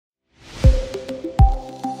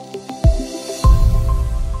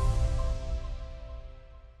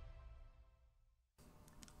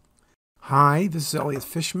Hi, this is Elliot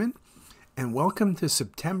Fishman, and welcome to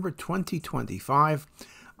September 2025,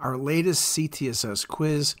 our latest CTisus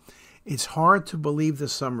quiz. It's hard to believe the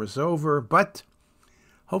summer's over, but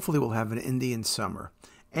hopefully we'll have an Indian summer.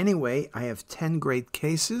 Anyway, I have 10 great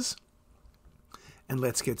cases, and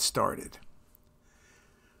let's get started.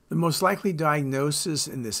 The most likely diagnosis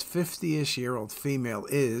in this 50-ish-year-old female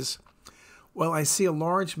is, well, I see a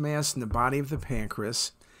large mass in the body of the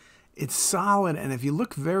pancreas. It's solid, and if you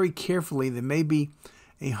look very carefully, there may be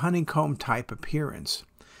a honeycomb-type appearance.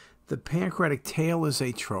 The pancreatic tail is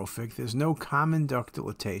atrophic, there's no common duct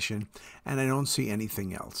dilatation, and I don't see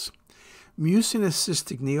anything else. Mucinous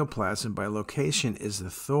cystic neoplasm by location is the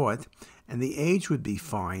thought, and the age would be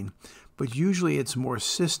fine, but usually it's more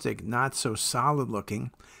cystic, not so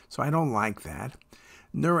solid-looking, so I don't like that.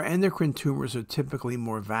 Neuroendocrine tumors are typically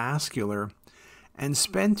more vascular, and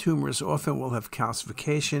SPEN tumors often will have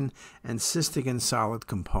calcification and cystic and solid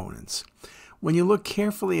components. When you look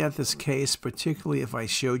carefully at this case, particularly if I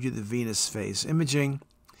showed you the venous phase imaging,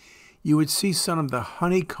 you would see some of the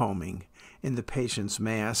honeycombing in the patient's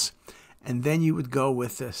mass, and then you would go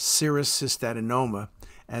with the serous cystadenoma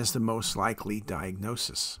as the most likely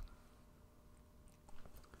diagnosis.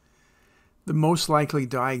 The most likely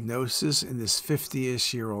diagnosis in this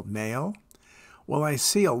 50-ish-year-old male, well, I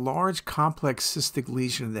see a large complex cystic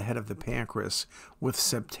lesion in the head of the pancreas with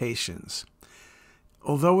septations.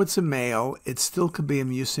 Although it's a male, it still could be a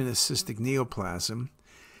mucinous cystic neoplasm.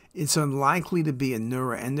 It's unlikely to be a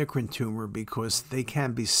neuroendocrine tumor because they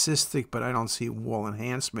can be cystic, but I don't see wall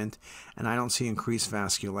enhancement and I don't see increased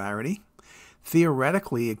vascularity.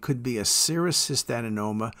 Theoretically, it could be a serous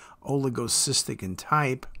cystadenoma, oligocystic in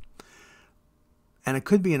type, and it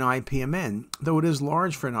could be an IPMN, though it is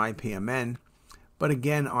large for an IPMN. But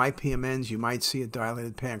again, IPMNs, you might see a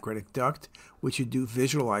dilated pancreatic duct, which you do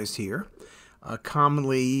visualize here.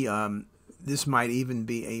 Commonly, this might even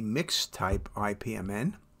be a mixed type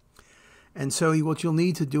IPMN. And so what you'll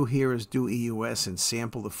need to do here is do EUS and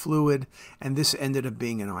sample the fluid, and this ended up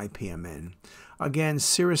being an IPMN. Again,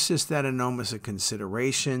 serous cystadenoma is a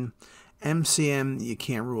consideration. MCM, you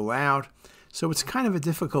can't rule out. So it's kind of a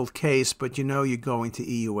difficult case, but you know you're going to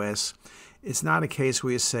EUS. It's not a case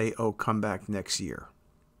where you say, oh, come back next year.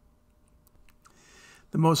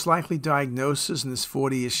 The most likely diagnosis in this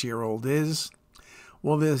 40-ish-year-old is,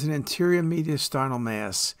 well, there's an anterior mediastinal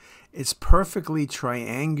mass. It's perfectly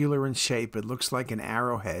triangular in shape. It looks like an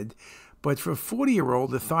arrowhead. But for a 40-year-old,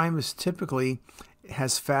 the thymus typically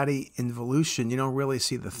has fatty involution. You don't really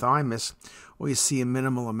see the thymus, or you see a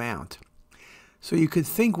minimal amount. So you could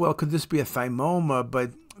think, well, could this be a thymoma?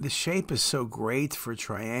 But the shape is so great for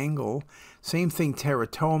triangle. Same thing,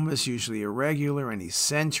 teratoma is usually irregular and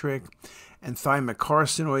eccentric, and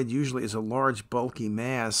thymocarcinoid usually is a large, bulky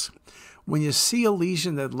mass. When you see a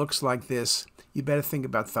lesion that looks like this, you better think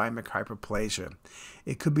about thymic hyperplasia.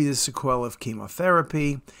 It could be the sequela of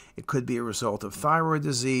chemotherapy, it could be a result of thyroid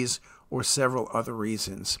disease, or several other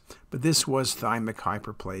reasons. But this was thymic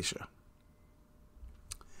hyperplasia.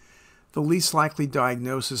 The least likely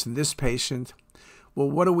diagnosis in this patient, well,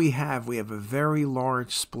 what do we have? We have a very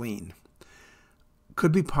large spleen.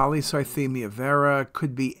 Could be polycythemia vera,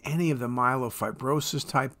 could be any of the myelofibrosis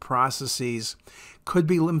type processes, could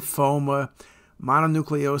be lymphoma.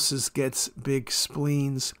 Mononucleosis gets big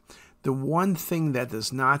spleens. The one thing that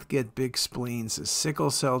does not get big spleens is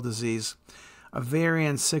sickle cell disease. A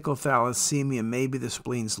variant sickle thalassemia, maybe the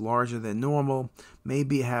spleen's larger than normal,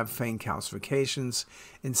 maybe you have faint calcifications.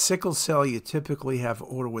 In sickle cell, you typically have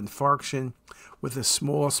autoinfarction with a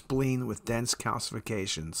small spleen with dense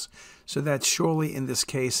calcifications. So that surely in this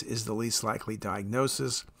case is the least likely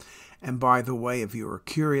diagnosis. And by the way, if you were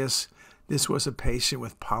curious, this was a patient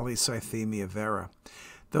with polycythemia vera.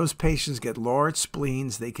 Those patients get large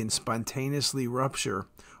spleens. They can spontaneously rupture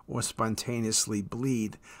or spontaneously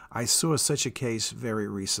bleed. I saw such a case very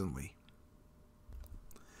recently.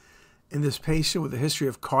 In this patient with a history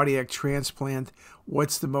of cardiac transplant,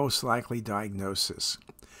 what's the most likely diagnosis?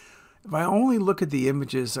 If I only look at the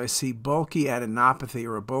images, I see bulky adenopathy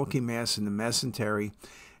or a bulky mass in the mesentery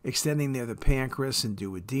extending near the pancreas and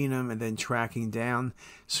duodenum and then tracking down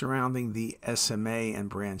surrounding the SMA and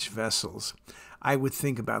branch vessels. I would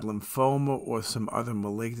think about lymphoma or some other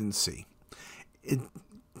malignancy.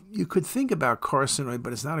 You could think about carcinoid,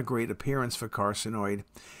 but it's not a great appearance for carcinoid.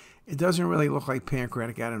 It doesn't really look like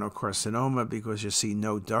pancreatic adenocarcinoma because you see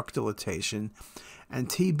no duct dilatation, and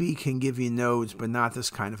TB can give you nodes, but not this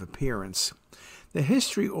kind of appearance. The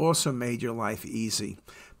history also made your life easy.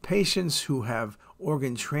 Patients who have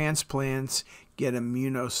organ transplants, get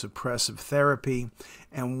immunosuppressive therapy,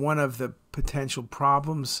 and one of the potential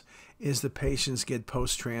problems is the patients get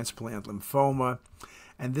post-transplant lymphoma,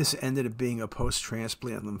 and this ended up being a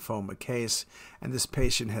post-transplant lymphoma case, and this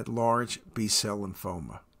patient had large B-cell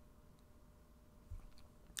lymphoma.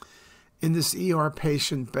 In this ER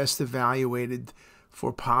patient best evaluated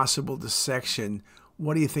for possible dissection,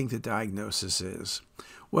 what do you think the diagnosis is?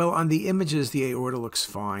 Well, on the images, the aorta looks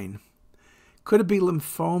fine. Could it be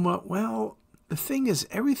lymphoma? Well, the thing is,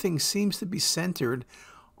 everything seems to be centered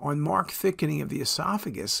on marked thickening of the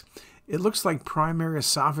esophagus. It looks like primary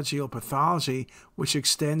esophageal pathology, which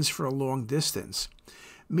extends for a long distance.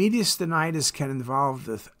 Mediastinitis can involve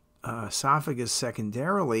the esophagus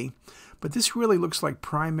secondarily, but this really looks like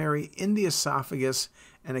primary in the esophagus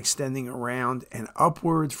and extending around and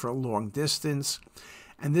upward for a long distance.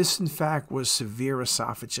 And this, in fact, was severe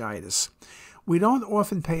esophagitis. We don't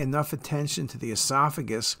often pay enough attention to the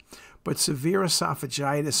esophagus, but severe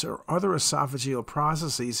esophagitis or other esophageal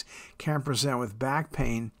processes can present with back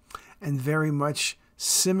pain and very much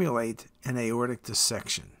simulate an aortic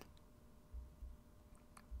dissection.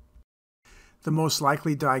 The most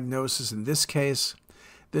likely diagnosis in this case,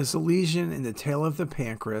 there's a lesion in the tail of the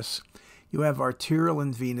pancreas. You have arterial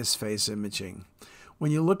and venous phase imaging.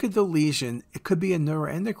 When you look at the lesion, it could be a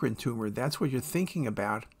neuroendocrine tumor. That's what you're thinking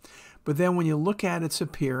about. But then when you look at its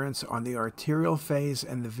appearance on the arterial phase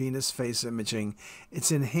and the venous phase imaging,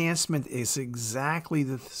 its enhancement is exactly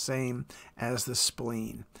the same as the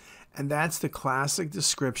spleen. And that's the classic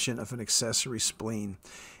description of an accessory spleen.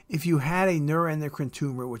 If you had a neuroendocrine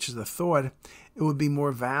tumor, which is a thought, it would be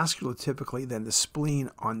more vascular typically than the spleen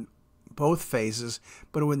on both phases,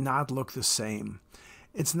 but it would not look the same.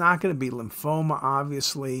 It's not going to be lymphoma,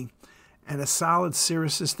 obviously, and a solid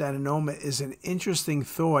serous adenoma is an interesting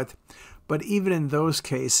thought, but even in those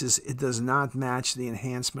cases, it does not match the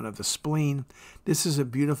enhancement of the spleen. This is a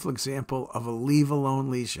beautiful example of a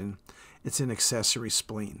leave-alone lesion. It's an accessory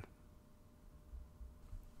spleen.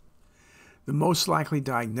 The most likely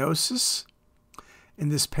diagnosis in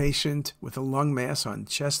this patient with a lung mass on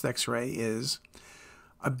chest x-ray is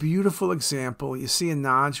a beautiful example. You see a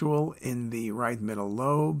nodule in the right middle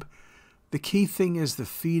lobe. The key thing is the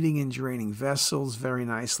feeding and draining vessels, very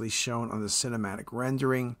nicely shown on the cinematic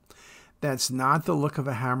rendering. That's not the look of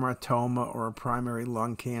a hamartoma or a primary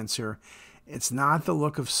lung cancer. It's not the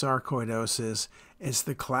look of sarcoidosis. It's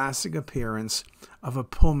the classic appearance of a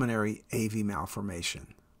pulmonary AV malformation.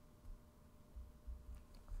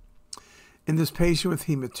 In this patient with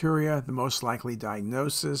hematuria, the most likely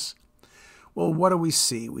diagnosis, well, what do we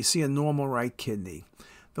see? We see a normal right kidney.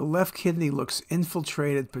 The left kidney looks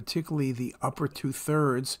infiltrated, particularly the upper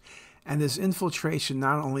two-thirds, and there's infiltration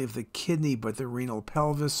not only of the kidney but the renal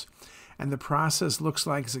pelvis, and the process looks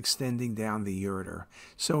like it's extending down the ureter.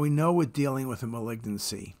 So we know we're dealing with a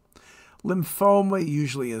malignancy. Lymphoma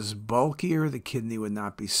usually is bulkier. The kidney would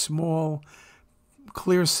not be small.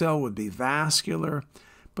 Clear cell would be vascular.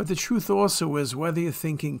 But the truth also is, whether you're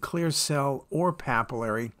thinking clear cell or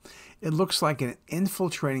papillary, it looks like an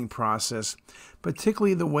infiltrating process,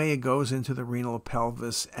 particularly the way it goes into the renal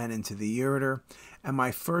pelvis and into the ureter. And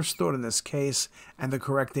my first thought in this case, and the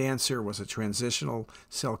correct answer, was a transitional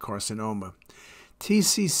cell carcinoma.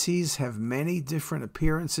 TCCs have many different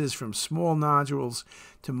appearances, from small nodules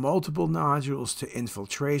to multiple nodules to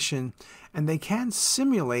infiltration, and they can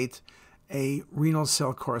simulate a renal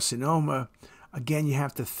cell carcinoma. Again, you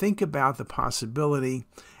have to think about the possibility,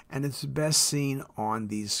 and it's best seen on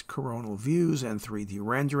these coronal views and 3D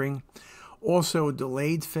rendering. Also,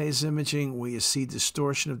 delayed phase imaging, where you see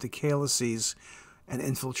distortion of the calyces and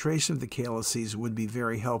infiltration of the calyces, would be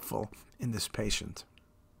very helpful in this patient.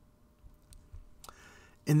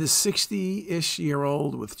 In the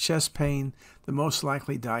 60-ish-year-old with chest pain, the most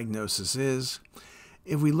likely diagnosis is,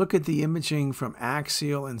 if we look at the imaging from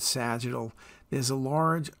axial and sagittal, there's a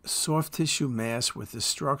large soft tissue mass with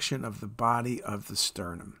destruction of the body of the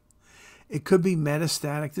sternum. It could be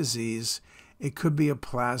metastatic disease. It could be a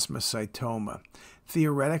plasmacytoma.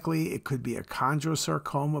 Theoretically, it could be a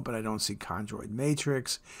chondrosarcoma, but I don't see chondroid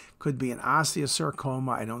matrix. Could be an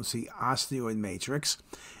osteosarcoma. I don't see osteoid matrix.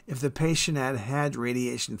 If the patient had had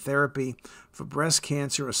radiation therapy for breast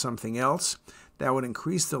cancer or something else, that would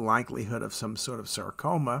increase the likelihood of some sort of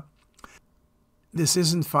sarcoma. This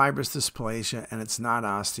isn't fibrous dysplasia, and it's not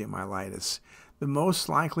osteomyelitis. The most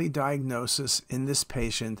likely diagnosis in this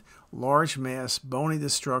patient, large mass, bony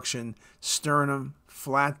destruction, sternum,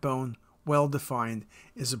 flat bone, well-defined,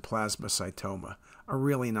 is a plasmacytoma. A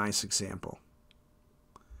really nice example.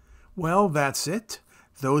 Well, that's it.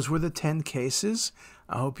 Those were the 10 cases.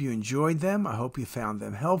 I hope you enjoyed them. I hope you found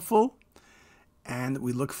them helpful. and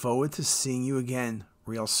we look forward to seeing you again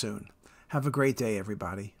real soon. Have a great day,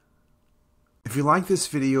 everybody. If you like this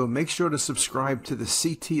video, make sure to subscribe to the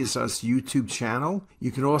CTisus YouTube channel.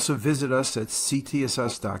 You can also visit us at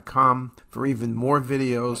CTisus.com for even more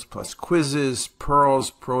videos, plus quizzes,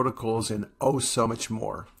 pearls, protocols, and oh so much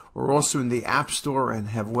more. We're also in the App Store and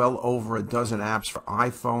have well over a dozen apps for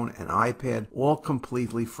iPhone and iPad, all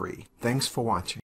completely free. Thanks for watching.